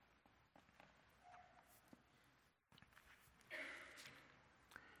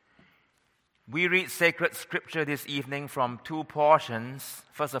We read sacred scripture this evening from two portions.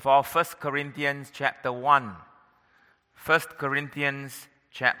 First of all, 1 Corinthians chapter 1. 1 Corinthians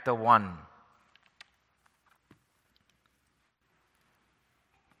chapter 1.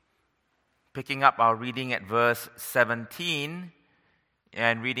 Picking up our reading at verse 17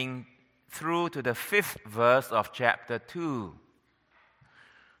 and reading through to the 5th verse of chapter 2.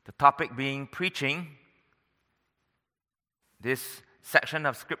 The topic being preaching. This section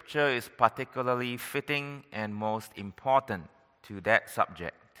of scripture is particularly fitting and most important to that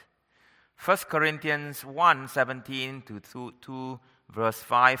subject. 1 Corinthians 1, 17 to 2 verse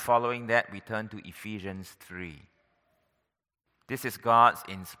 5. Following that, we turn to Ephesians 3. This is God's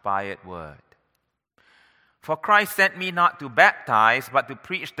inspired word. For Christ sent me not to baptize, but to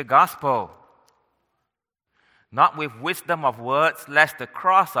preach the gospel, not with wisdom of words, lest the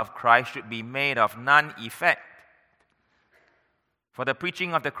cross of Christ should be made of none effect. For the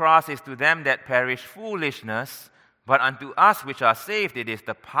preaching of the cross is to them that perish foolishness, but unto us which are saved it is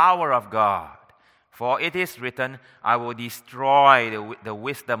the power of God. For it is written, I will destroy the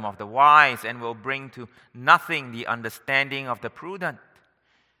wisdom of the wise, and will bring to nothing the understanding of the prudent.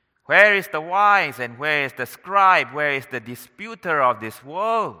 Where is the wise, and where is the scribe? Where is the disputer of this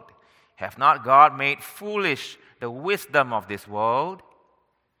world? Hath not God made foolish the wisdom of this world?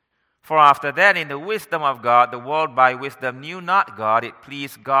 For after that, in the wisdom of God, the world by wisdom knew not God. It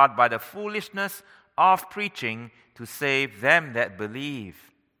pleased God by the foolishness of preaching to save them that believe.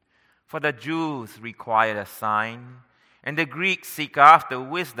 For the Jews require a sign, and the Greeks seek after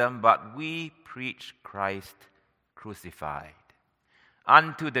wisdom, but we preach Christ crucified.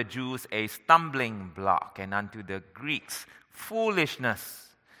 Unto the Jews a stumbling block, and unto the Greeks foolishness.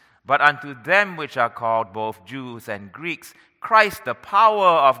 But unto them which are called both Jews and Greeks, Christ the power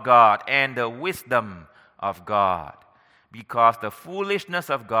of God and the wisdom of God. Because the foolishness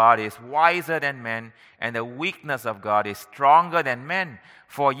of God is wiser than men, and the weakness of God is stronger than men.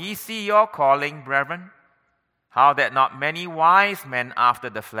 For ye see your calling, brethren, how that not many wise men after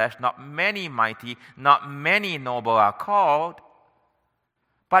the flesh, not many mighty, not many noble are called.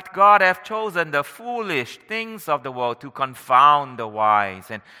 But God hath chosen the foolish things of the world to confound the wise,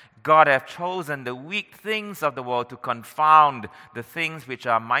 and God hath chosen the weak things of the world to confound the things which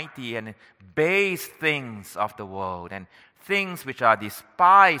are mighty, and base things of the world, and things which are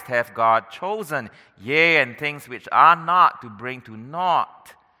despised hath God chosen, yea, and things which are not, to bring to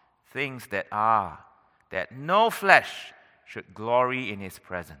naught things that are, that no flesh should glory in his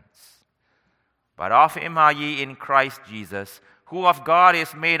presence. But of him are ye in Christ Jesus, who of God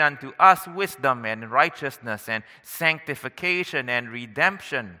is made unto us wisdom and righteousness and sanctification and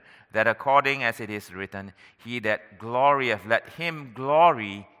redemption, that according as it is written, he that glorieth, let him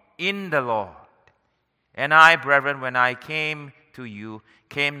glory in the Lord. And I, brethren, when I came to you,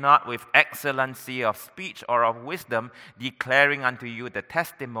 came not with excellency of speech or of wisdom, declaring unto you the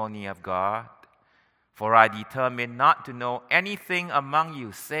testimony of God. For I determined not to know anything among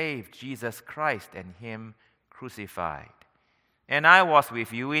you save Jesus Christ and him crucified. And I was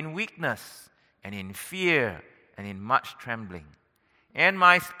with you in weakness and in fear and in much trembling. And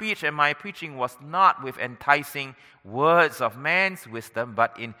my speech and my preaching was not with enticing words of man's wisdom,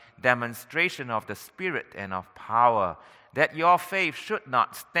 but in demonstration of the Spirit and of power, that your faith should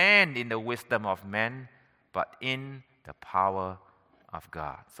not stand in the wisdom of men, but in the power of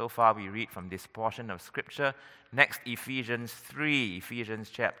God. So far we read from this portion of Scripture. Next, Ephesians 3, Ephesians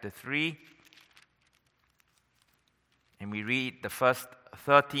chapter 3. And we read the first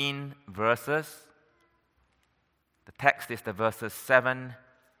 13 verses. The text is the verses 7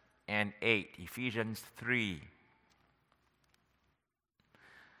 and 8, Ephesians 3.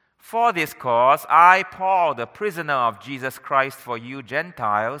 For this cause, I, Paul, the prisoner of Jesus Christ for you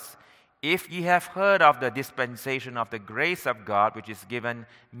Gentiles, if ye have heard of the dispensation of the grace of God, which is given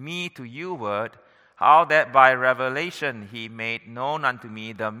me to you word, how that by revelation he made known unto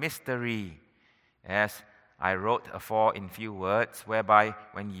me the mystery, as I wrote afore in few words, whereby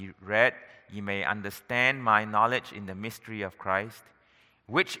when ye read, ye may understand my knowledge in the mystery of Christ,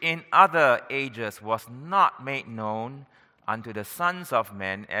 which in other ages was not made known unto the sons of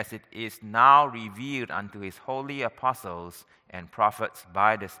men, as it is now revealed unto his holy apostles and prophets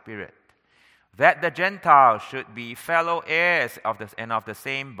by the Spirit, that the Gentiles should be fellow heirs of the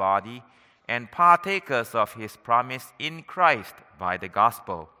same body, and partakers of his promise in Christ by the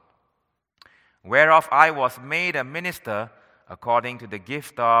gospel, whereof I was made a minister according to the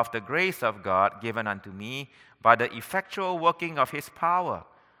gift of the grace of God given unto me by the effectual working of his power.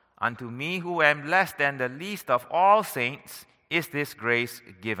 Unto me who am less than the least of all saints is this grace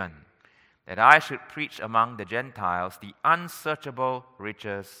given, that I should preach among the Gentiles the unsearchable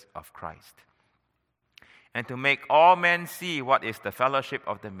riches of Christ, and to make all men see what is the fellowship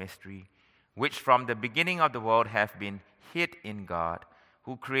of the mystery, which from the beginning of the world have been hid in God,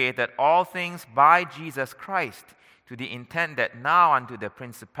 who created all things by Jesus Christ, to the intent that now unto the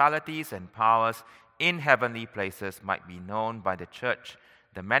principalities and powers in heavenly places might be known by the church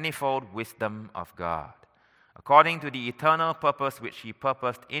the manifold wisdom of God, according to the eternal purpose which he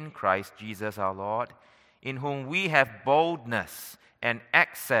purposed in Christ Jesus our Lord, in whom we have boldness and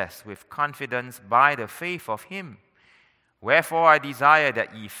access with confidence by the faith of him. Wherefore I desire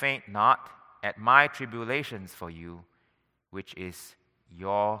that ye faint not at my tribulations for you, which is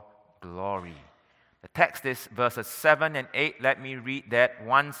your glory. The text is verses 7 and 8. Let me read that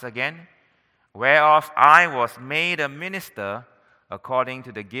once again. Whereof I was made a minister according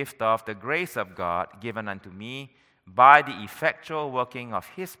to the gift of the grace of God given unto me by the effectual working of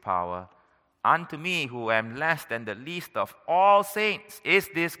his power. Unto me, who am less than the least of all saints, is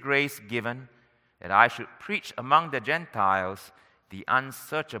this grace given, that I should preach among the Gentiles the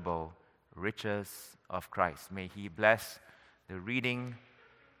unsearchable riches of Christ. May he bless the reading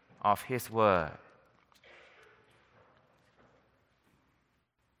of his word.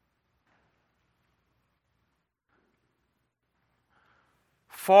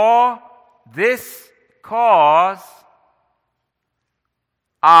 For this cause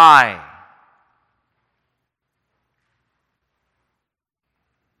I.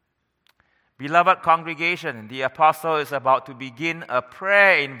 Beloved congregation, the apostle is about to begin a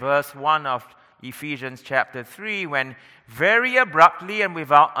prayer in verse 1 of Ephesians chapter 3 when very abruptly and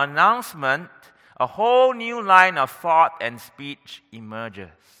without announcement, a whole new line of thought and speech emerges.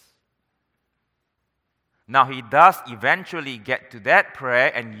 Now he does eventually get to that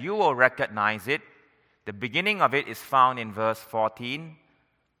prayer and you will recognize it. The beginning of it is found in verse 14.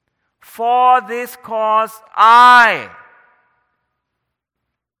 For this cause I.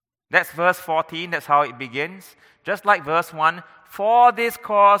 That's verse 14, that's how it begins. Just like verse 1, for this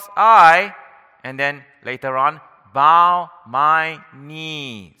cause I, and then later on, bow my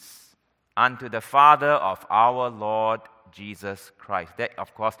knees unto the Father of our Lord Jesus Christ. That,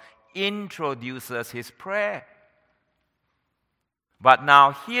 of course, introduces his prayer. But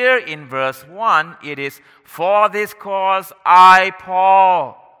now here in verse 1, it is, for this cause I,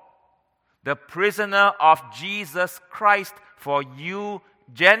 Paul, the prisoner of Jesus Christ, for you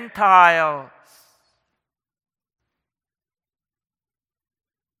Gentiles.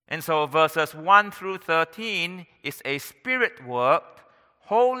 And so verses 1 through 13 is a spirit-worked,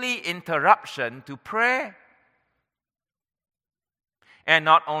 holy interruption to prayer. And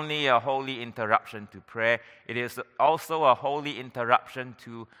not only a holy interruption to prayer, it is also a holy interruption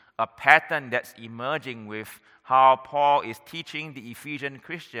to a pattern that's emerging with how Paul is teaching the Ephesian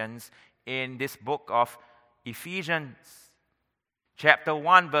Christians in this book of Ephesians. Chapter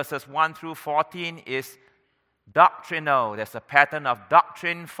 1, verses 1 through 14 is doctrinal. There's a pattern of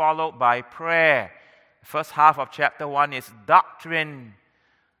doctrine followed by prayer. The first half of chapter 1 is doctrine.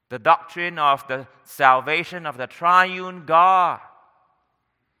 The doctrine of the salvation of the triune God.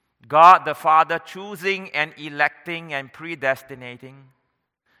 God the Father choosing and electing and predestinating.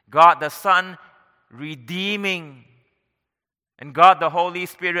 God the Son redeeming. And God the Holy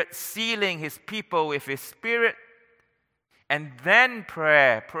Spirit sealing his people with his Spirit. And then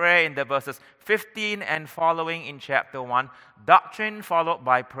prayer in the verses 15 and following in chapter 1. Doctrine followed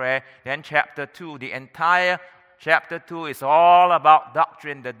by prayer. Then chapter 2. The entire chapter 2 is all about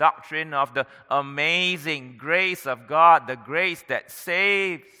doctrine. The doctrine of the amazing grace of God. The grace that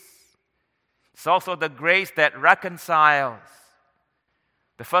saves. It's also the grace that reconciles.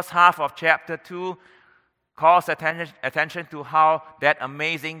 The first half of chapter 2 calls attention to how that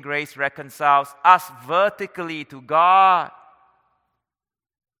amazing grace reconciles us vertically to God.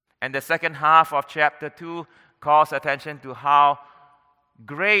 And the second half of chapter 2 calls attention to how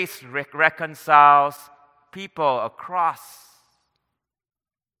grace reconciles people across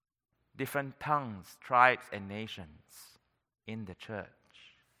different tongues, tribes, and nations in the church.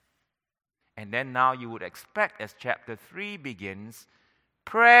 And then now you would expect, as chapter 3 begins,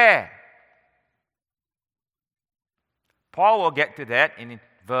 prayer. Paul will get to that in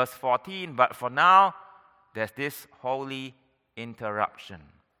verse 14, but for now, there's this holy interruption.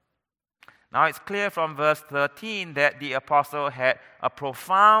 Now it's clear from verse 13 that the apostle had a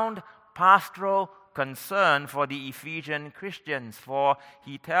profound pastoral concern for the Ephesian Christians, for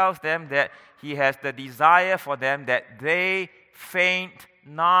he tells them that he has the desire for them that they faint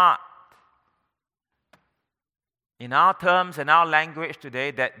not. In our terms and our language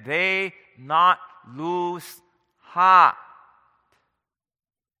today, that they not lose heart.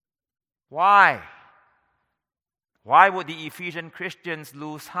 Why? Why would the Ephesian Christians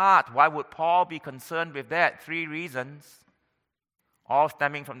lose heart? Why would Paul be concerned with that? 3 reasons, all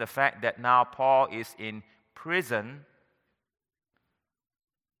stemming from the fact that now Paul is in prison.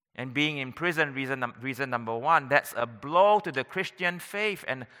 And being in prison, reason number 1, that's a blow to the Christian faith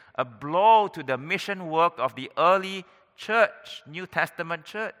and a blow to the mission work of the early church, New Testament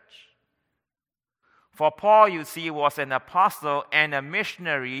church. For Paul, you see, was an apostle and a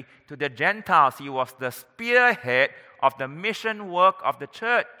missionary to the Gentiles. He was the spearhead of the mission work of the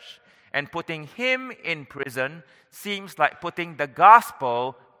church. And putting him in prison seems like putting the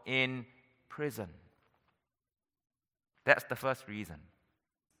gospel in prison. That's the first reason.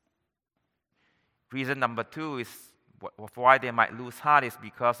 Reason number 2 is why they might lose heart is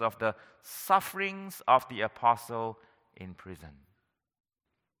because of the sufferings of the apostle in prison.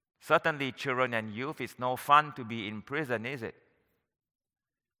 Certainly, children and youth, it's no fun to be in prison, is it?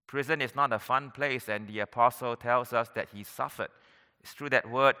 Prison is not a fun place, and the apostle tells us that he suffered. It's through that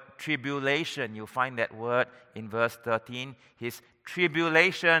word tribulation. You'll find that word in verse 13. His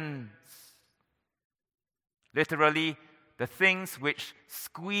tribulations. Literally, the things which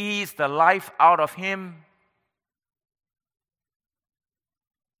squeeze the life out of him.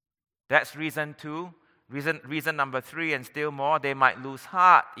 That's reason 2. Reason number 3, and still more, they might lose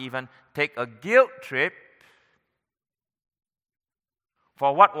heart, even take a guilt trip.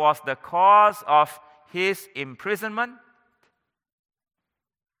 For what was the cause of his imprisonment?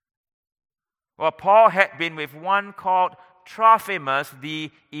 Well, Paul had been with one called Trophimus, the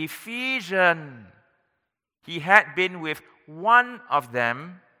Ephesian. He had been with one of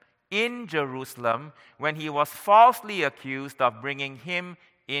them in Jerusalem when he was falsely accused of bringing him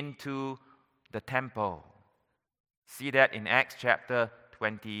into the temple. See that in Acts chapter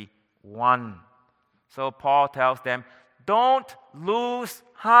 21. So Paul tells them, don't lose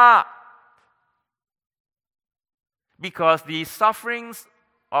heart, because the sufferings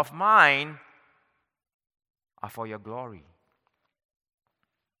of mine are for your glory.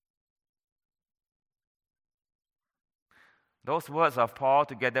 Those words of Paul,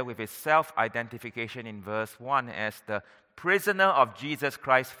 together with his self-identification in verse 1 as the prisoner of Jesus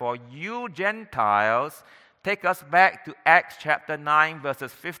Christ for you Gentiles, take us back to Acts chapter 9,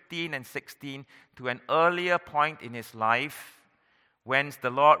 verses 15 and 16, to an earlier point in his life, whence the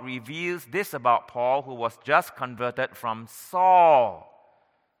Lord reveals this about Paul, who was just converted from Saul.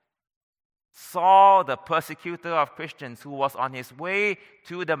 Saul, the persecutor of Christians, who was on his way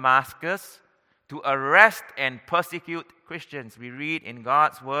to Damascus to arrest and persecute Christians. We read in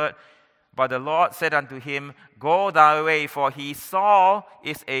God's word, but the Lord said unto him, go thy way, for he, Saul,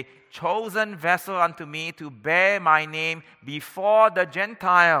 is a chosen vessel unto me to bear my name before the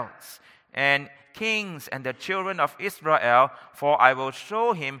Gentiles and kings and the children of Israel, for I will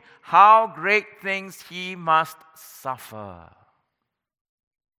show him how great things he must suffer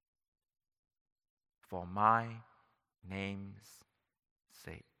for my name's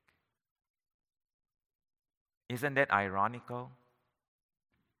sake. Isn't that ironical?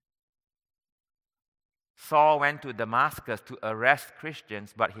 Saul went to Damascus to arrest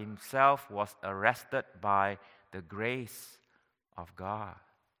Christians, but himself was arrested by the grace of God.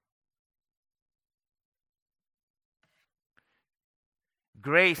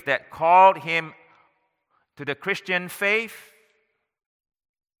 Grace that called him to the Christian faith.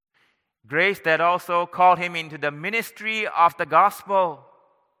 Grace that also called him into the ministry of the gospel.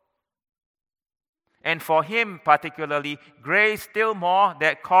 And for him particularly, grace still more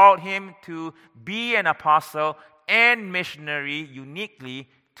that called him to be an apostle and missionary uniquely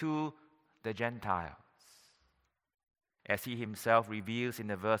to the Gentiles. As he himself reveals in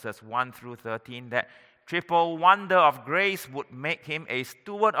the verses 1 through 13, that triple wonder of grace would make him a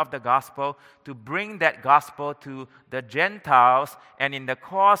steward of the gospel to bring that gospel to the Gentiles, and in the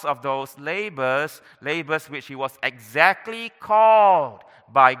course of those labors which he was exactly called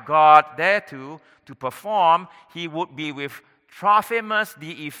by God thereto to perform, he would be with Trophimus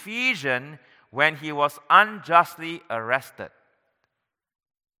the Ephesian when he was unjustly arrested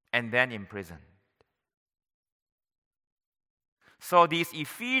and then imprisoned. So these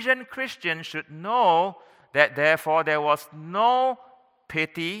Ephesian Christians should know that therefore there was no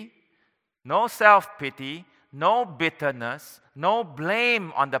pity, no self-pity, no bitterness, no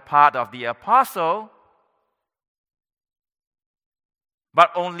blame on the part of the apostle,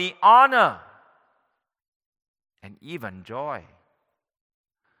 but only honor and even joy.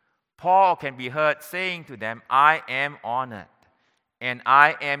 Paul can be heard saying to them, I am honored and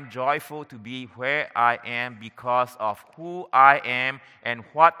I am joyful to be where I am because of who I am and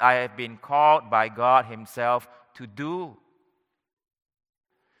what I have been called by God Himself to do.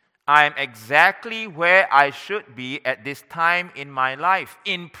 I am exactly where I should be at this time in my life,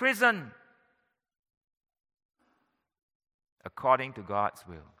 in prison, according to God's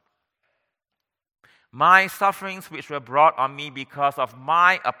will. My sufferings which were brought on me because of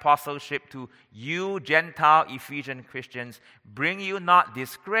my apostleship to you Gentile Ephesian Christians bring you not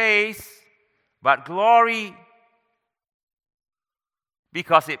disgrace, but glory,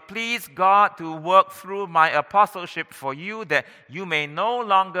 because it pleased God to work through my apostleship for you, that you may no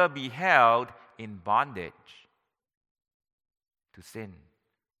longer be held in bondage to sin.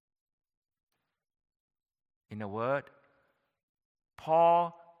 In a word,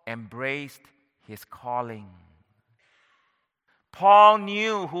 Paul embraced his calling. Paul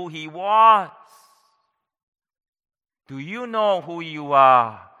knew who he was. Do you know who you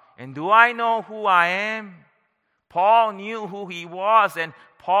are? And do I know who I am? Paul knew who he was, and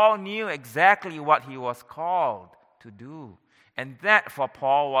Paul knew exactly what he was called to do. And that for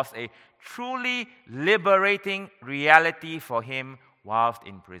Paul was a truly liberating reality for him whilst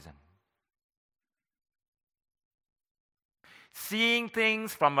in prison. Seeing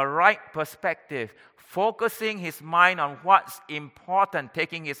things from a right perspective, focusing his mind on what's important,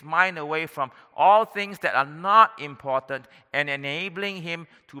 taking his mind away from all things that are not important, and enabling him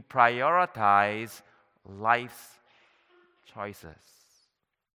to prioritize life's choices.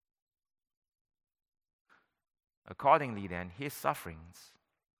 Accordingly, then, his sufferings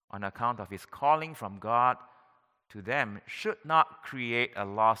on account of his calling from God to them should not create a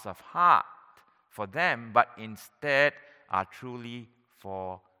loss of heart for them, but instead are truly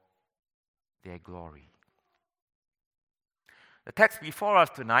for their glory. The text before us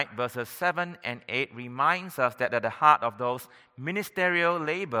tonight, verses 7 and 8, reminds us that at the heart of those ministerial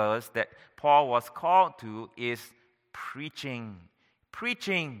labors that Paul was called to is preaching.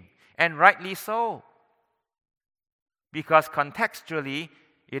 Preaching, and rightly so. Because contextually,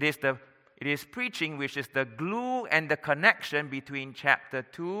 it is preaching which is the glue and the connection between chapter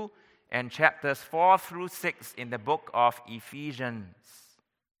 2 and chapters 4 through 6 in the book of Ephesians.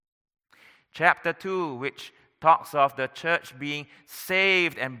 Chapter 2, which talks of the church being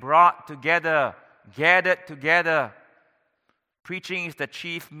saved and brought together, gathered together. Preaching is the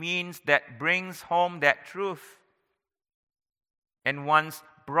chief means that brings home that truth. And once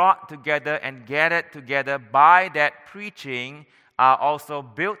brought together and gathered together by that preaching, are also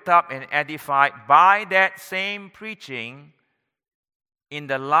built up and edified by that same preaching in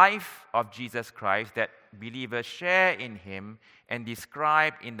the life of Jesus Christ that believers share in him and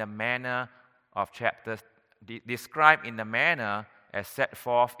described in the manner as set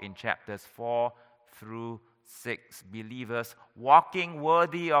forth in chapters 4 through 6. Believers walking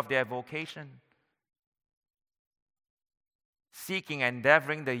worthy of their vocation, seeking,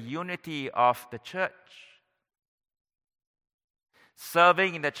 endeavoring the unity of the church,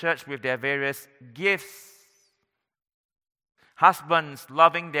 serving in the church with their various gifts, husbands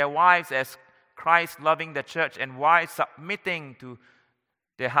loving their wives as Christ loving the church, and wives submitting to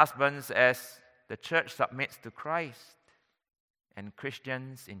their husbands as the church submits to Christ. And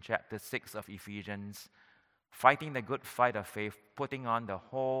Christians in chapter 6 of Ephesians, fighting the good fight of faith, putting on the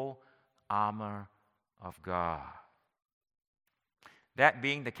whole armor of God. That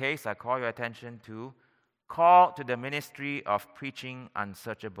being the case, I call your attention to call to the ministry of preaching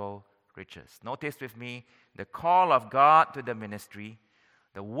unsearchable riches. Notice with me the call of God to the ministry,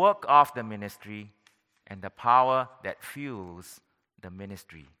 the work of the ministry, and the power that fuels the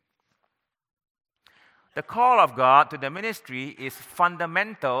ministry. The call of God to the ministry is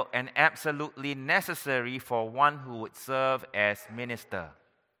fundamental and absolutely necessary for one who would serve as minister.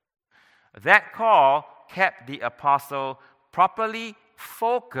 That call kept the apostle properly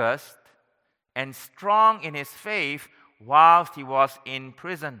focused and strong in his faith whilst he was in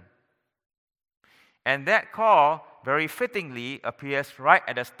prison. And that call, very fittingly, appears right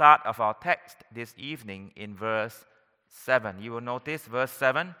at the start of our text this evening in verse 7. You will notice verse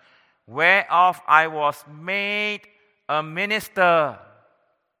 7, whereof I was made a minister.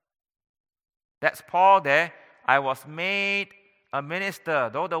 That's Paul there. I was made a minister.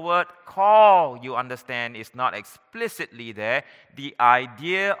 Though the word call, you understand, is not explicitly there, the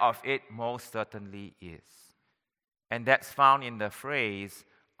idea of it most certainly is. And that's found in the phrase,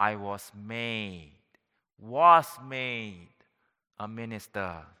 I was made a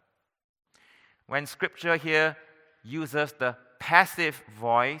minister. When Scripture here uses the passive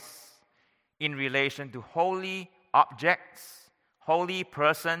voice in relation to holy objects, holy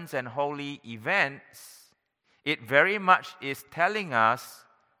persons, and holy events, it very much is telling us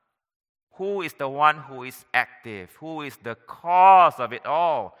who is the one who is active, who is the cause of it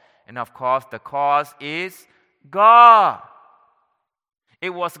all. And of course, the cause is God. It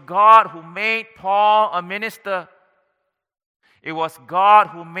was God who made Paul a minister. It was God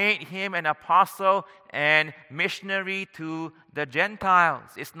who made him an apostle and missionary to the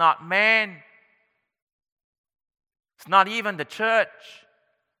Gentiles. It's not man. It's not even the church,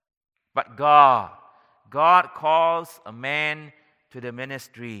 but God. God calls a man to the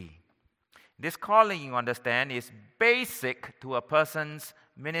ministry. This calling, you understand, is basic to a person's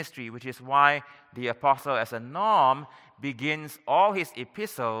ministry, which is why the apostle, as a norm, begins all his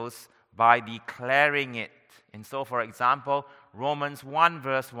epistles by declaring it. And so, for example, Romans 1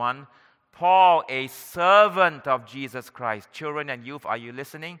 verse 1, Paul, a servant of Jesus Christ. Children and youth, are you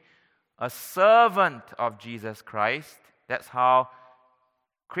listening? A servant of Jesus Christ. That's how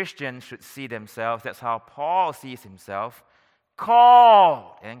Christians should see themselves. That's how Paul sees himself.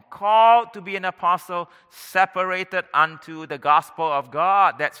 Called to be an apostle, separated unto the gospel of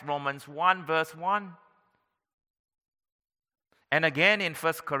God. That's Romans 1 verse 1. And again in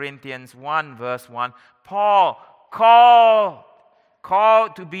 1 Corinthians 1 verse 1, Paul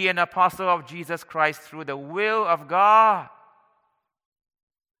called to be an apostle of Jesus Christ through the will of God.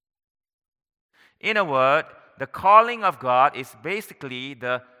 In a word, the calling of God is basically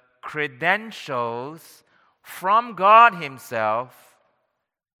the credentials from God Himself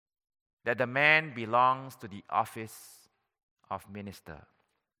that the man belongs to the office of minister.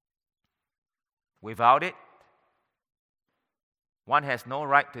 Without it, one has no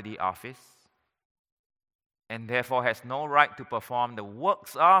right to the office and therefore has no right to perform the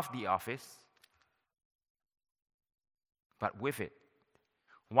works of the office. But with it,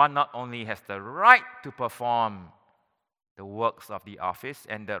 one not only has the right to perform the works of the office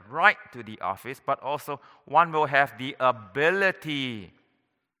and the right to the office, but also one will have the ability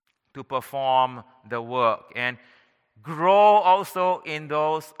to perform the work and grow also in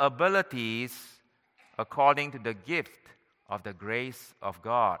those abilities according to the gift of the grace of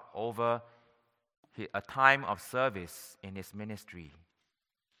God over a time of service in his ministry.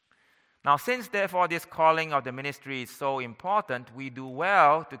 Now, since therefore this calling of the ministry is so important, we do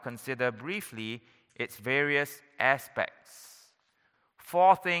well to consider briefly its various aspects.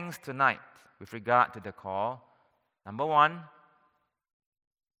 4 things tonight with regard to the call. Number 1,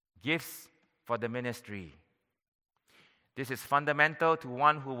 gifts for the ministry. This is fundamental to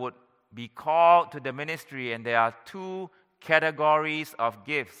one who would be called to the ministry, and there are 2 categories of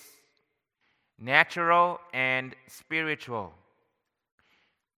gifts: natural and spiritual.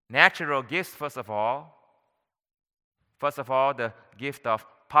 Natural gifts, first of all, the gift of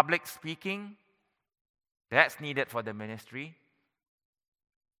public speaking. That's needed for the ministry.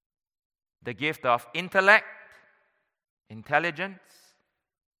 The gift of intellect, intelligence,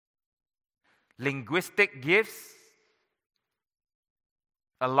 linguistic gifts,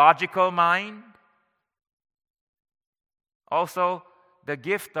 a logical mind. Also, the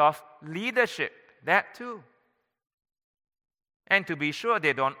gift of leadership, that too. And to be sure,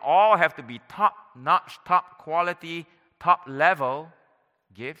 they don't all have to be top-notch, top-quality, top-level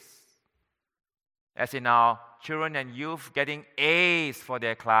gifts. As in our children and youth getting A's for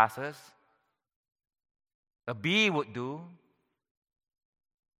their classes. A B would do.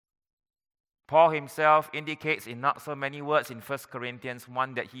 Paul himself indicates in not so many words in 1 Corinthians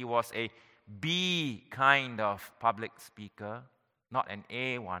 1 that he was a B kind of public speaker, not an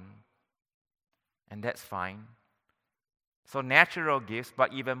A one. And that's fine. So natural gifts,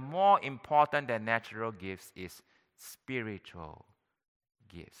 but even more important than natural gifts is spiritual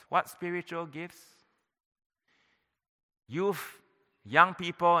gifts. What spiritual gifts? Youth, young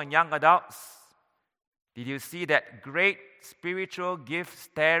people and young adults, did you see that great spiritual gift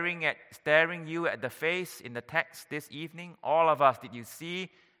staring you at the face in the text this evening? All of us, did you see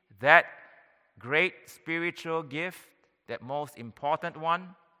that great spiritual gift, that most important one?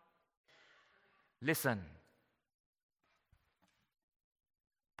 Listen.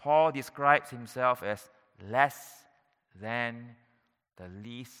 Paul describes himself as less than the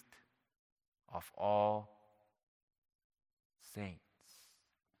least of all saints.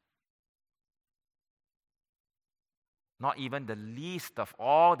 Not even the least of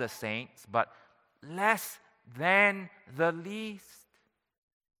all the saints, but less than the least.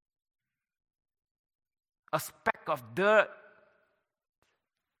 A speck of dirt.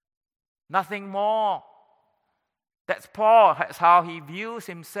 Nothing more. That's Paul. That's how he views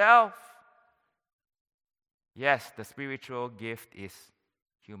himself. Yes, the spiritual gift is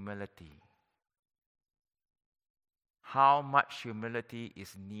humility. How much humility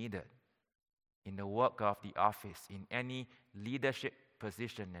is needed in the work of the office, in any leadership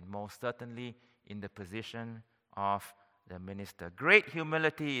position, and most certainly in the position of the minister. Great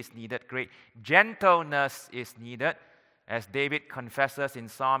humility is needed. Great gentleness is needed. as David confesses in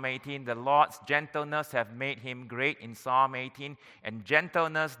Psalm 18, the Lord's gentleness have made him great in Psalm 18. And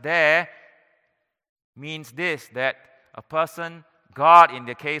gentleness there means this, that a person, God in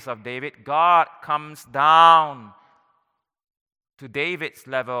the case of David, God comes down to David's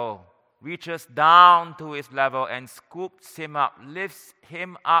level, reaches down to his level and scoops him up, lifts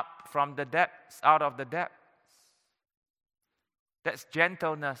him up from the depths, out of the depths. That's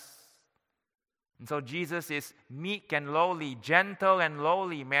gentleness. And so Jesus is meek and lowly, gentle and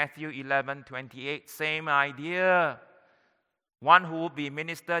lowly. Matthew 11:28, same idea. One who will be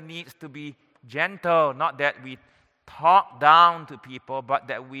minister needs to be gentle, not that we talk down to people, but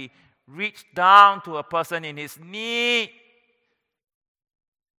that we reach down to a person in his need,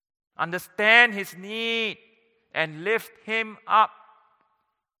 understand his need, and lift him up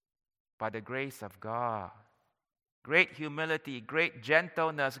by the grace of God. Great humility, great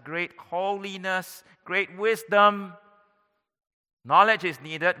gentleness, great holiness, great wisdom. Knowledge is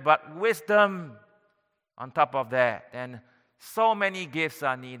needed, but wisdom on top of that. And so many gifts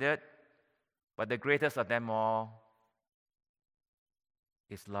are needed, but the greatest of them all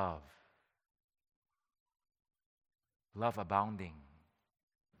is love. Love abounding.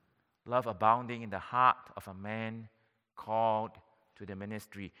 Love abounding in the heart of a man called to the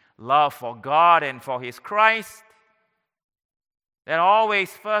ministry. Love for God and for His Christ. Then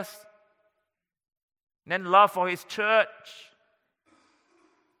always first. Then love for His church.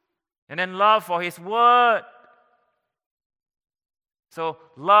 And then love for His word. So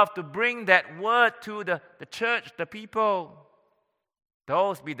love to bring that word to the church, the people.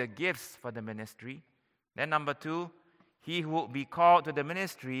 Those be the gifts for the ministry. Then number 2, he who will be called to the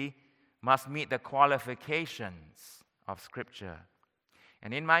ministry must meet the qualifications of Scripture.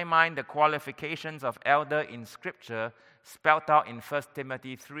 And in my mind, the qualifications of elder in Scripture, spelled out in 1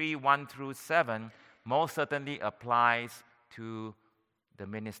 Timothy 3:1-7, most certainly applies to the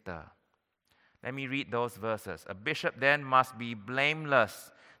minister. Let me read those verses. A bishop then must be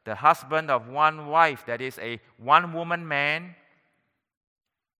blameless, the husband of one wife, that is a one-woman man,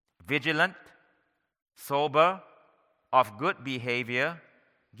 vigilant, sober, of good behavior,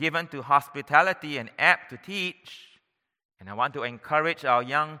 given to hospitality and apt to teach. And I want to encourage our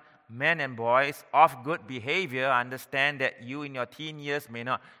young men and boys of good behavior. I understand that you in your teen years may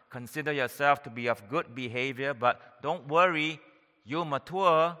not consider yourself to be of good behavior, but don't worry, you'll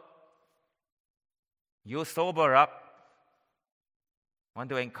mature, you'll sober up. I want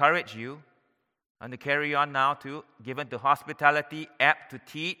to encourage you. I want to carry on now to given to hospitality, apt to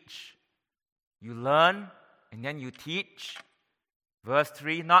teach. You learn and then you teach. Verse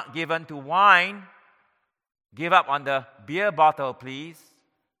 3, not given to wine. Give up on the beer bottle, please.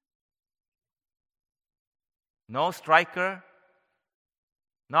 No striker,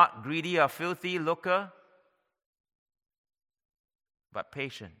 not greedy or filthy lucre, but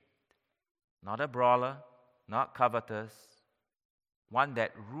patient. Not a brawler, not covetous, one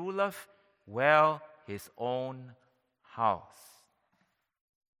that ruleth well his own house,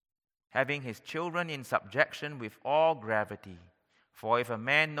 having his children in subjection with all gravity. For if a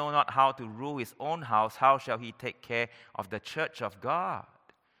man know not how to rule his own house, how shall he take care of the church of God?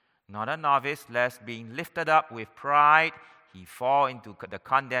 Not a novice, lest being lifted up with pride, he fall into the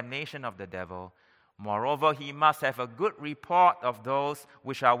condemnation of the devil. Moreover, he must have a good report of those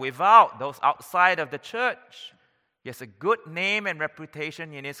which are without, those outside of the church. He has a good name and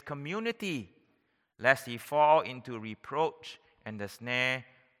reputation in his community, lest he fall into reproach and the snare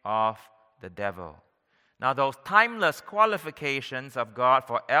of the devil. Now, those timeless qualifications of God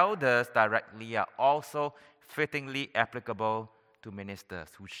for elders directly are also fittingly applicable to ministers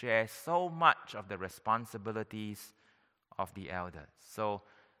who share so much of the responsibilities of the elders. So,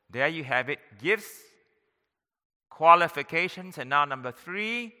 there you have it. Gifts, qualifications, and now number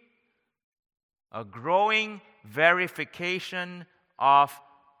 3, a growing verification of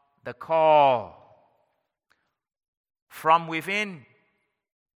the call from within,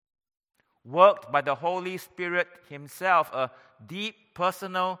 worked by the Holy Spirit Himself, a deep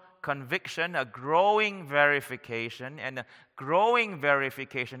personal conviction, a growing verification, and a growing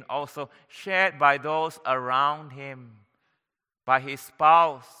verification also shared by those around him, by his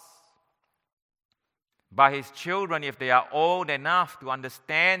spouse, by his children if they are old enough to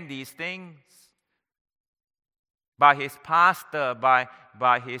understand these things, by his pastor, by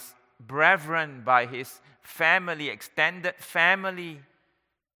his brethren, by his family, extended family,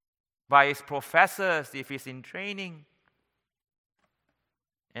 by his professors if he's in training.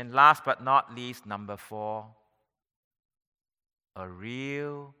 And last but not least, number 4, a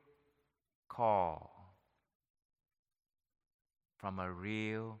real call from a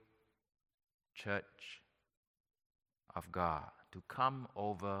real church of God to come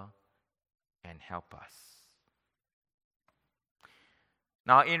over and help us.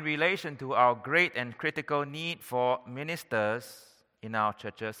 Now, in relation to our great and critical need for ministers in our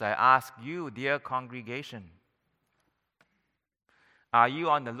churches, I ask you, dear congregation, are you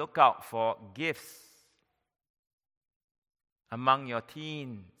on the lookout for gifts among your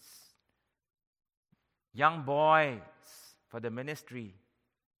teens, young boys for the ministry?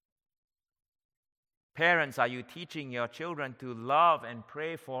 Parents, are you teaching your children to love and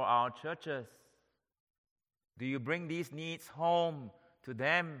pray for our churches? Do you bring these needs home to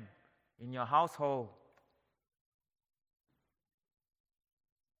them in your household?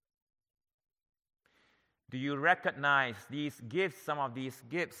 Do you recognize these gifts, some of these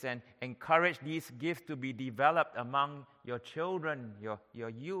gifts, and encourage these gifts to be developed among your children, your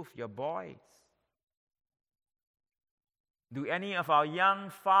youth, your boys? Do any of our young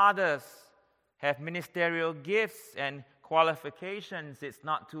fathers have ministerial gifts and qualifications? It's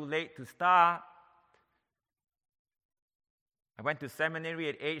not too late to start. I went to seminary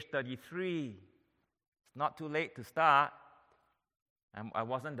at age 33. It's not too late to start. I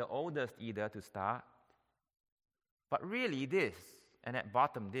wasn't the oldest either to start. But really this, and at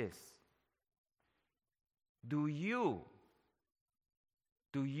bottom this, do you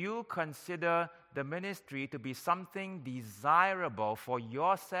consider the ministry to be something desirable for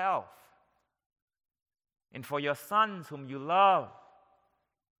yourself and for your sons whom you love,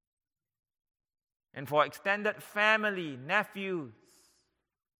 and for extended family, nephews,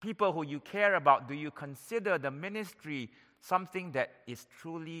 people who you care about? Do you consider the ministry something that is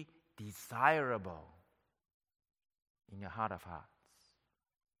truly desirable in your heart of hearts?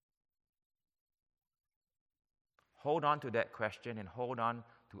 Hold on to that question and hold on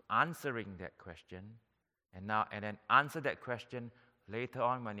to answering that question, and then answer that question later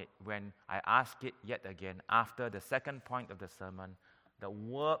on when I ask it yet again after the second point of the sermon, the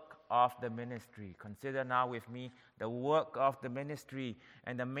work of the ministry. Consider now with me the work of the ministry,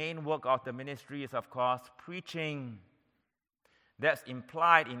 and the main work of the ministry is, of course, preaching. That's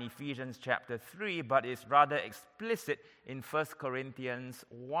implied in Ephesians chapter 3, but it's rather explicit in 1 Corinthians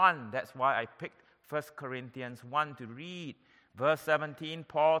 1. That's why I picked 1 Corinthians 1 to read. Verse 17,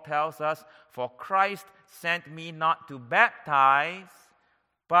 Paul tells us, "For Christ sent me not to baptize,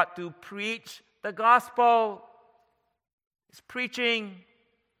 but to preach the gospel." It's preaching.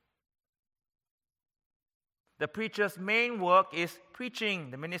 The preacher's main work is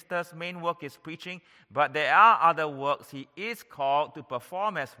preaching. The minister's main work is preaching, but there are other works he is called to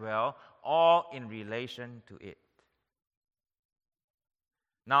perform as well, all in relation to it.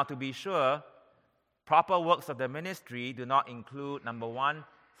 Now, to be sure, proper works of the ministry do not include, number one,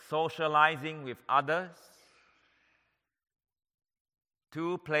 socializing with others,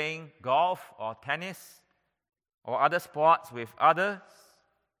 two, playing golf or tennis or other sports with others.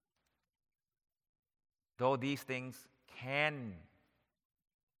 Though these things can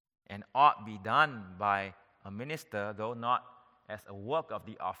and ought be done by a minister, though not as a work of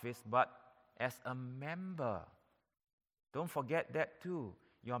the office, but as a member. Don't forget that too.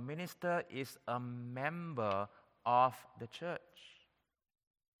 Your minister is a member of the church,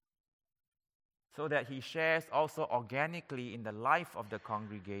 so that he shares also organically in the life of the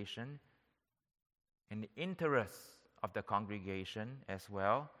congregation, in the interests of the congregation as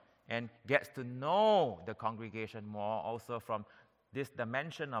well, and gets to know the congregation more also from this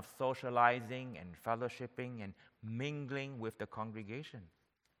dimension of socializing and fellowshipping and mingling with the congregation.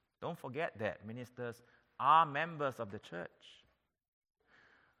 Don't forget that ministers are members of the church.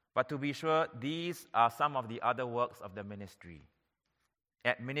 But to be sure, these are some of the other works of the ministry.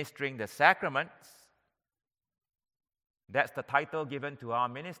 Administering the sacraments, that's the title given to our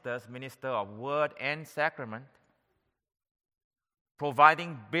ministers, minister of word and sacrament.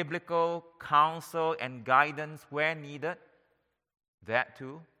 Providing biblical counsel and guidance where needed, that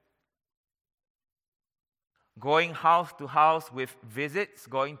too. Going house to house with visits,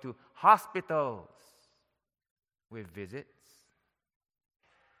 going to hospitals with visits.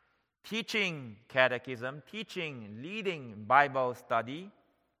 Teaching catechism, teaching, leading Bible study,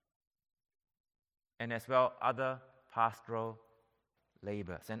 and as well other pastoral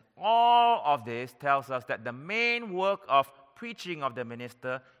labors. And all of this tells us that the main work of preaching of the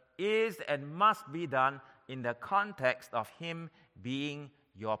minister is and must be done in the context of him being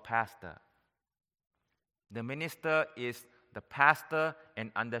your pastor. The minister is the pastor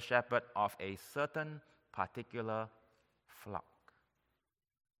and under shepherd of a certain particular flock.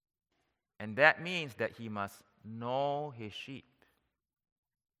 And that means that he must know his sheep.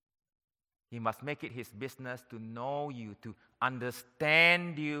 He must make it his business to know you, to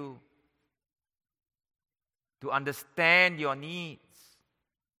understand you. to understand your needs,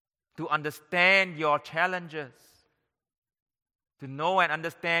 to understand your challenges, to know and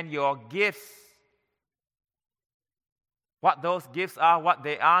understand your gifts, what those gifts are, what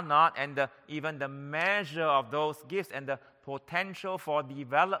they are not, and even the measure of those gifts and the potential for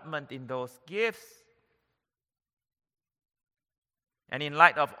development in those gifts. And in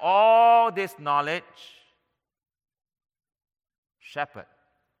light of all this knowledge, shepherd,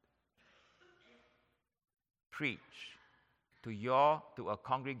 preach to a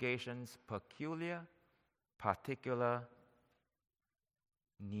congregation's peculiar, particular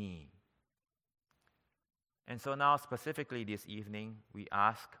need. And so now, specifically this evening, we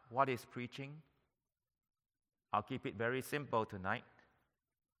ask, what is preaching? I'll keep it very simple tonight.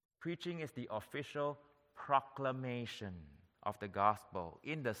 Preaching is the official proclamation of the gospel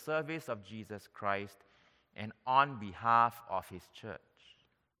in the service of Jesus Christ and on behalf of His church.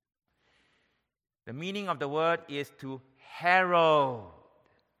 The meaning of the word is to herald,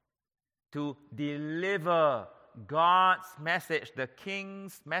 to deliver God's message, the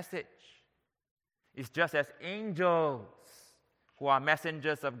King's message. It's just as angels who are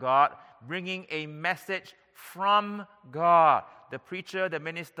messengers of God, bringing a message from God. The preacher, the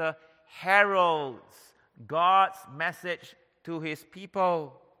minister, heralds God's message to His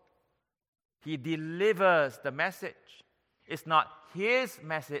people. He delivers the message. It's not his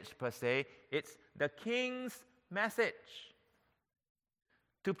message per se, it's the King's message.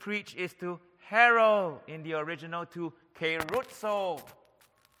 To preach is to herald, in the original, to keruzo.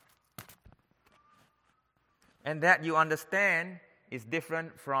 And that, you understand, is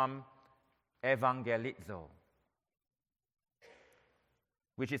different from evangelizo,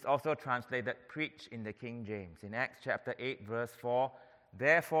 which is also translated preach in the King James. In Acts chapter 8, verse 4,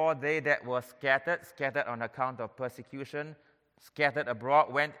 therefore they that were scattered on account of persecution, scattered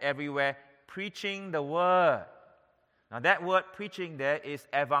abroad, went everywhere preaching the word. Now that word preaching there is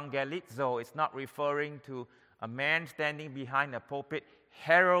evangelizo. It's not referring to a man standing behind a pulpit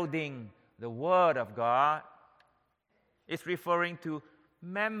heralding the word of God. It's referring to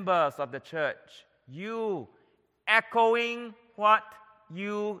members of the church. You echoing what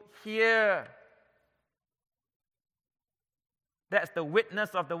you hear. That's the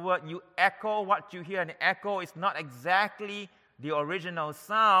witness of the word. You echo what you hear. And echo is not exactly the original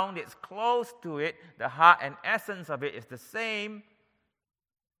sound. It's close to it. The heart and essence of it is the same.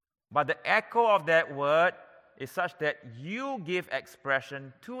 But the echo of that word is such that you give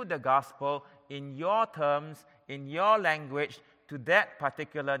expression to the gospel in your terms, in your language, to that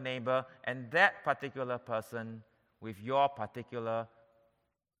particular neighbor and that particular person with your particular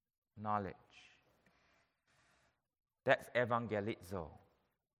knowledge. That's evangelizo.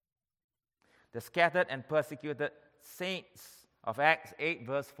 The scattered and persecuted saints of Acts 8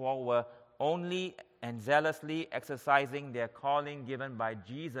 verse 4 were only and zealously exercising their calling given by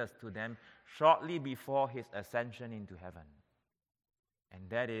Jesus to them shortly before His ascension into heaven. And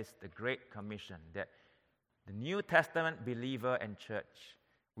that is the Great Commission, that the New Testament believer and church,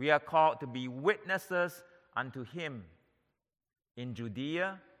 we are called to be witnesses unto Him in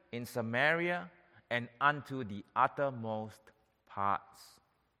Judea, in Samaria, and unto the uttermost parts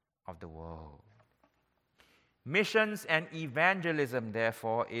of the world. Missions and evangelism,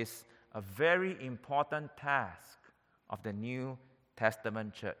 therefore, is a very important task of the New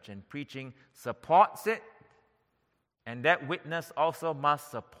Testament church, and preaching supports it, and that witness also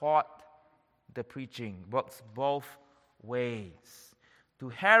must support the preaching. Works both ways. To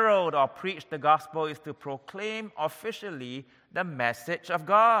herald or preach the gospel is to proclaim officially the message of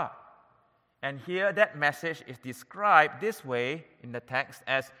God. And here that message is described this way in the text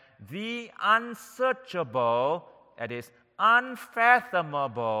as the unsearchable, that is,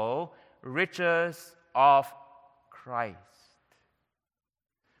 unfathomable riches of Christ.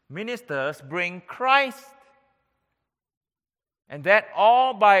 Ministers bring Christ. And that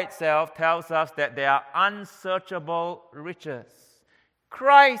all by itself tells us that there are unsearchable riches.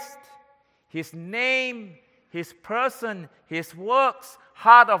 Christ, His name, His person, His works,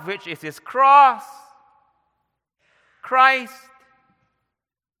 heart of which is His cross. Christ,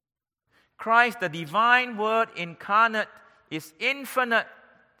 the divine Word incarnate, is infinite,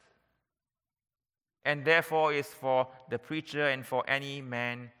 and therefore is for the preacher and for any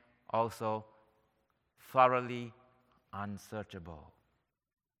man also thoroughly unsearchable.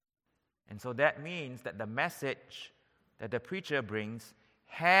 And so that means that the message that the preacher brings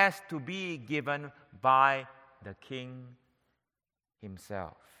has to be given by the King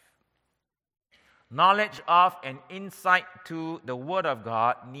Himself. Knowledge of and insight to the Word of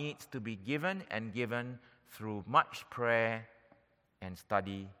God needs to be given, and given through much prayer and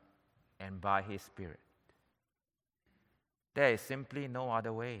study and by His Spirit. There is simply no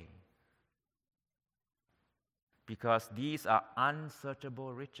other way. Because these are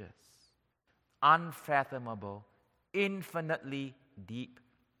unsearchable riches, unfathomable, infinitely deep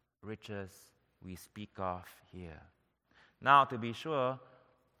riches we speak of here. Now, to be sure,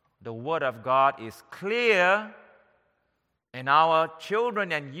 the Word of God is clear, and our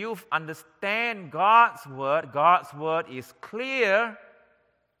children and youth understand God's Word. God's Word is clear,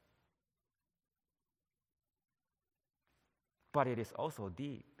 but it is also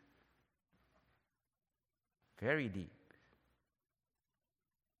deep, very deep.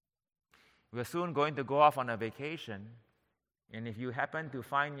 We're soon going to go off on a vacation, and if you happen to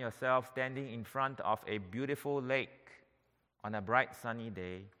find yourself standing in front of a beautiful lake on a bright sunny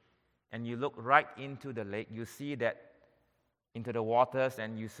day, and you look right into the lake, you see that into the waters,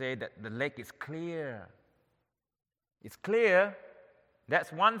 and you say that the lake is clear. It's clear,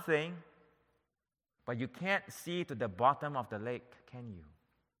 that's one thing, but you can't see to the bottom of the lake, can you?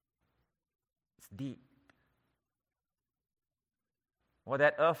 It's deep. Well,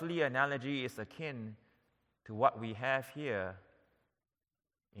 that earthly analogy is akin to what we have here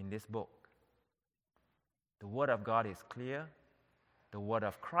in this book. The Word of God is clear, the Word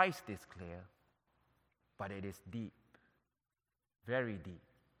of Christ is clear, but it is deep, very deep,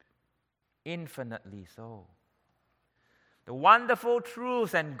 infinitely so. The wonderful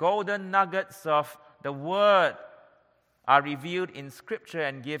truths and golden nuggets of the Word are revealed in Scripture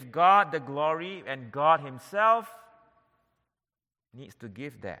and give God the glory, and God Himself needs to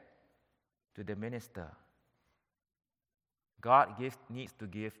give that to the minister. God needs to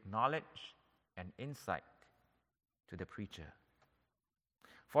give knowledge and insight to the preacher.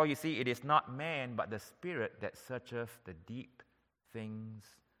 For you see, it is not man, but the Spirit that searcheth the deep things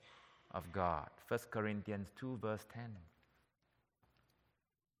of God. 1 Corinthians 2 verse 10.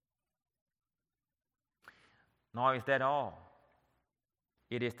 Nor is that all.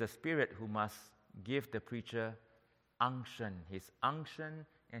 It is the Spirit who must give the preacher his unction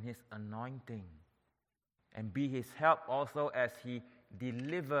and his anointing, and be his help also as he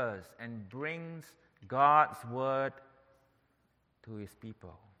delivers and brings God's word to his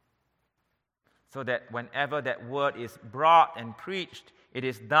people. So that whenever that word is brought and preached, it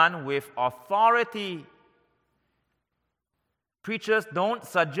is done with authority. Preachers don't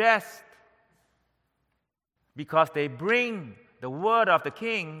suggest, because they bring the word of the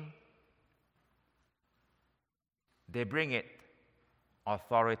King. They bring it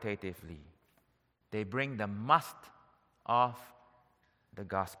authoritatively. They bring the must of the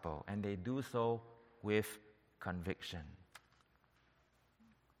gospel, and they do so with conviction.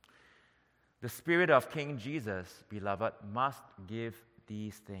 The Spirit of King Jesus, beloved, must give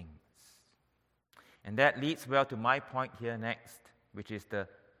these things. And that leads well to my point here next, which is the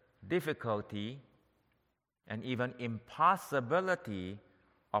difficulty and even impossibility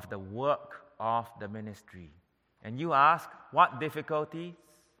of the work of the ministry. And you ask, what difficulties?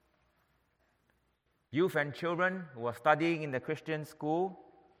 Youth and children who are studying in the Christian school,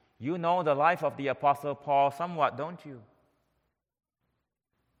 you know the life of the Apostle Paul somewhat, don't you?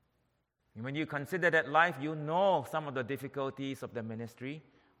 And when you consider that life, you know some of the difficulties of the ministry.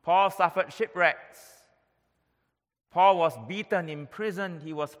 Paul suffered shipwrecks. Paul was beaten, imprisoned,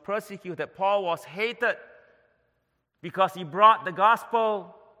 he was persecuted. Paul was hated because he brought the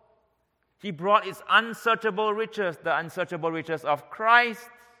gospel. He brought its unsearchable riches, the unsearchable riches of Christ.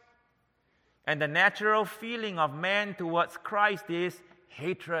 And the natural feeling of man towards Christ is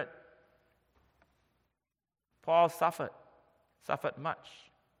hatred. Paul suffered much.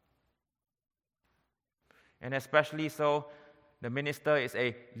 And especially so, the minister is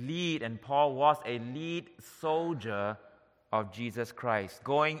a lead, and Paul was a lead soldier of Jesus Christ,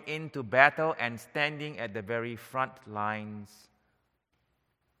 going into battle and standing at the very front lines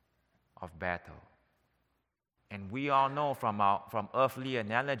of battle. And we all know from earthly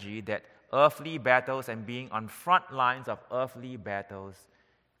analogy that earthly battles and being on front lines of earthly battles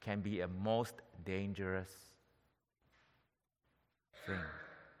can be a most dangerous thing.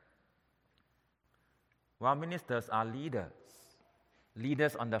 Well, ministers are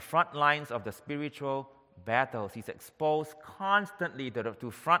leaders on the front lines of the spiritual battles. He's exposed constantly to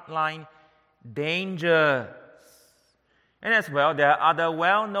frontline dangers. And as well, there are other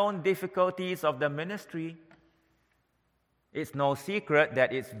well-known difficulties of the ministry. It's no secret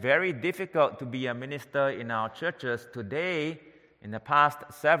that it's very difficult to be a minister in our churches today, in the past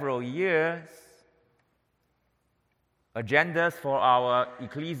several years. Agendas for our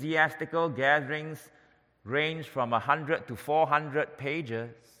ecclesiastical gatherings range from 100 to 400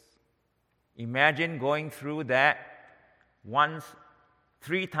 pages. Imagine going through that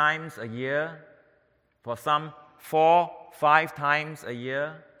 3 times a year for some 4 5 times a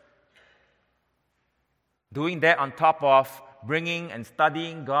year. Doing that on top of bringing and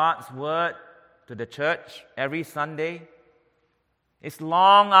studying God's Word to the church every Sunday. It's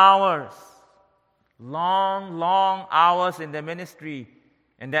long hours. Long hours in the ministry.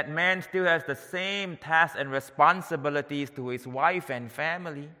 And that man still has the same tasks and responsibilities to his wife and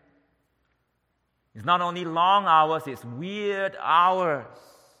family. It's not only long hours, it's weird hours.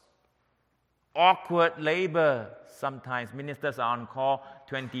 Awkward labor. Sometimes ministers are on call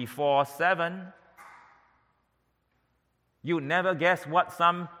 24/7. You never guess what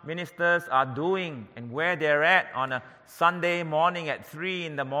some ministers are doing and where they're at on a Sunday morning at 3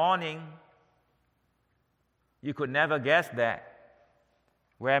 in the morning. You could never guess that,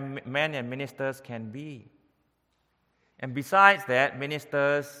 where men and ministers can be. And besides that,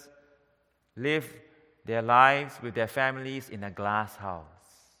 ministers live their lives with their families in a glass house.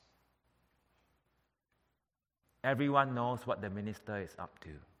 Everyone knows what the minister is up to.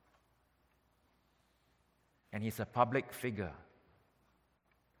 And he's a public figure.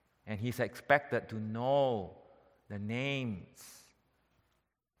 And he's expected to know the names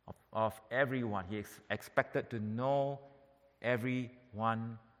of everyone. He is expected to know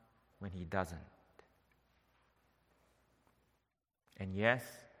everyone when he doesn't. And yes,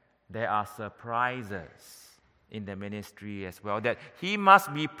 there are surprises in the ministry as well that he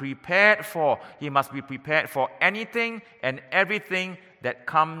must be prepared for. He must be prepared for anything and everything that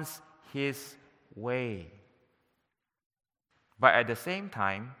comes his way. But at the same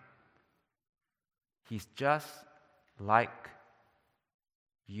time, he's just like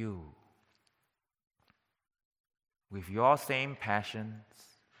you, with your same passions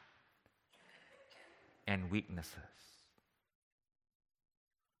and weaknesses.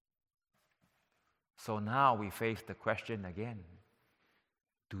 So now we face the question again.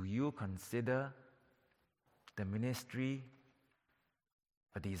 Do you consider the ministry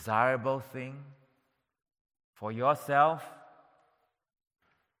a desirable thing for yourself,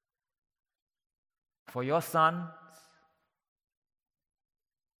 for your sons,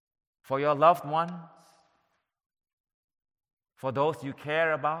 for your loved ones, for those you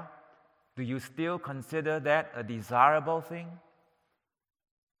care about? Do you still consider that a desirable thing?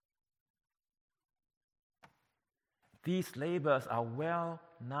 These labors are well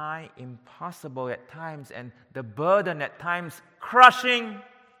nigh impossible at times, and the burden at times crushing,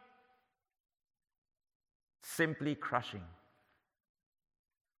 simply crushing.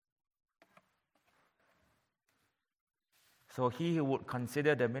 So he who would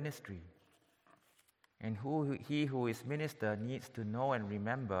consider the ministry and he who is minister needs to know and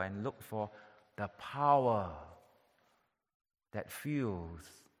remember and look for the power that fuels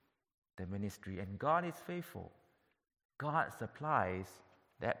the ministry. And God is faithful. God supplies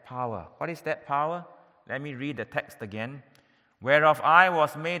that power. What is that power? Let me read the text again. Whereof I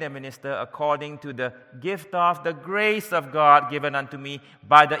was made a minister according to the gift of the grace of God given unto me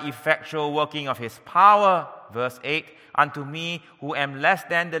by the effectual working of his power. Verse 8, unto me who am less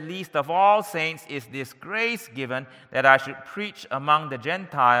than the least of all saints is this grace given, that I should preach among the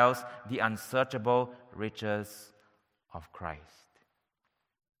Gentiles the unsearchable riches of Christ.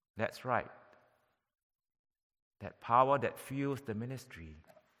 That's right. That power that fuels the ministry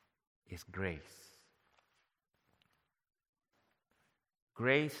is grace.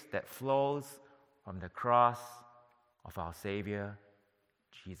 Grace that flows from the cross of our Savior,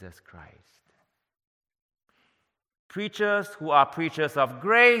 Jesus Christ. Preachers who are preachers of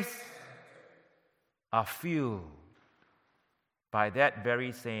grace are fueled by that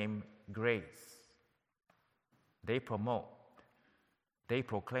very same grace. They promote, they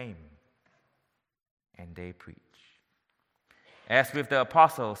proclaim, and they preach. As with the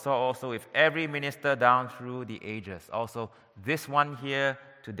apostles, so also with every minister down through the ages. Also, this one here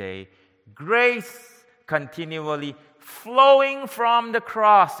today, grace continually flowing from the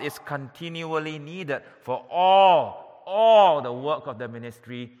cross is continually needed for all the work of the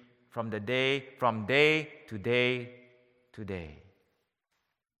ministry from day to day.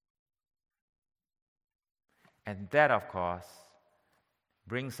 And that, of course,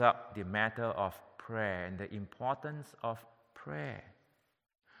 brings up the matter of prayer and the importance of prayer.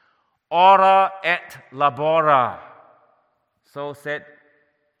 Ora et labora. So said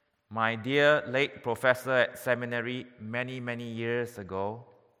my dear late professor at seminary many years ago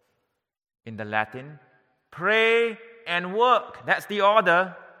in the Latin. Pray and work. That's the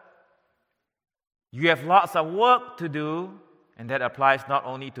order. You have lots of work to do, and that applies not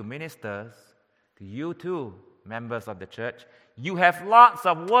only to ministers, to you too, members of the church. You have lots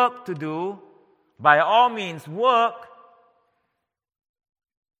of work to do. By all means, work.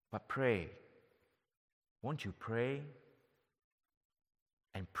 But pray. Won't you pray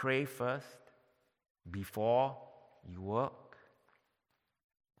and pray first before you work?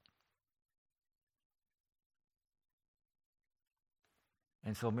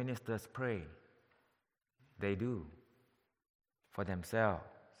 And so ministers pray. They do for themselves.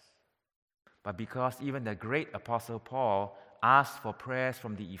 But because even the great Apostle Paul asked for prayers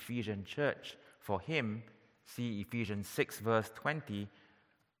from the Ephesian church for him, see Ephesians 6 verse 20,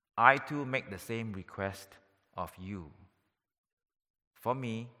 I too make the same request of you. For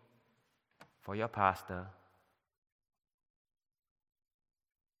me, for your pastor,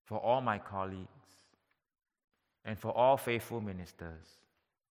 for all my colleagues, and for all faithful ministers.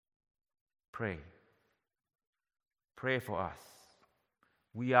 Pray. Pray for us.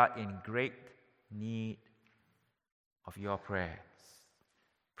 We are in great need of your prayers.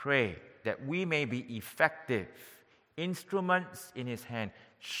 Pray that we may be effective instruments in His hand,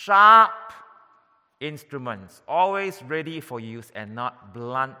 sharp instruments, always ready for use, and not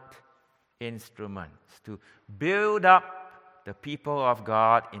blunt instruments, to build up the people of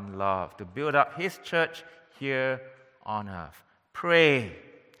God in love, to build up His church here on earth. Pray,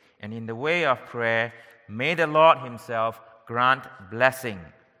 and in the way of prayer, may the Lord Himself grant blessing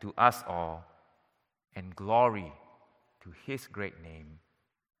to us all and glory to His great name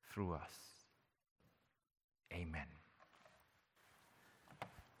through us. Amen.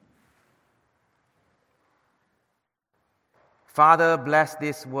 Father, bless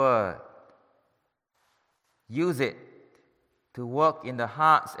this word. Use it to work in the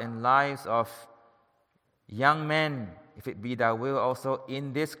hearts and lives of young men, if it be thy will, also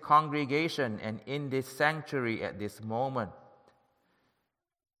in this congregation and in this sanctuary at this moment.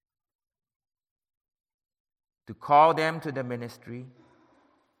 To call them to the ministry.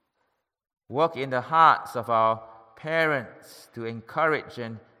 Work in the hearts of our parents to encourage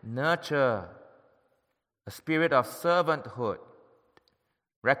and nurture a spirit of servanthood,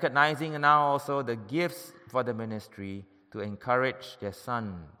 recognizing now also the gifts for the ministry to encourage their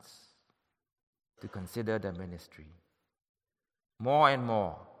sons to consider the ministry. More and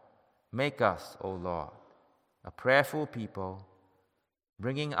more, make us, O Lord, a prayerful people,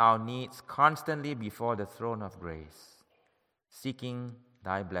 bringing our needs constantly before the throne of grace, seeking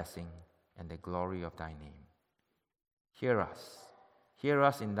thy blessing and the glory of thy name. Hear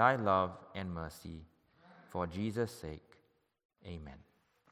us in thy love and mercy. For Jesus' sake, amen.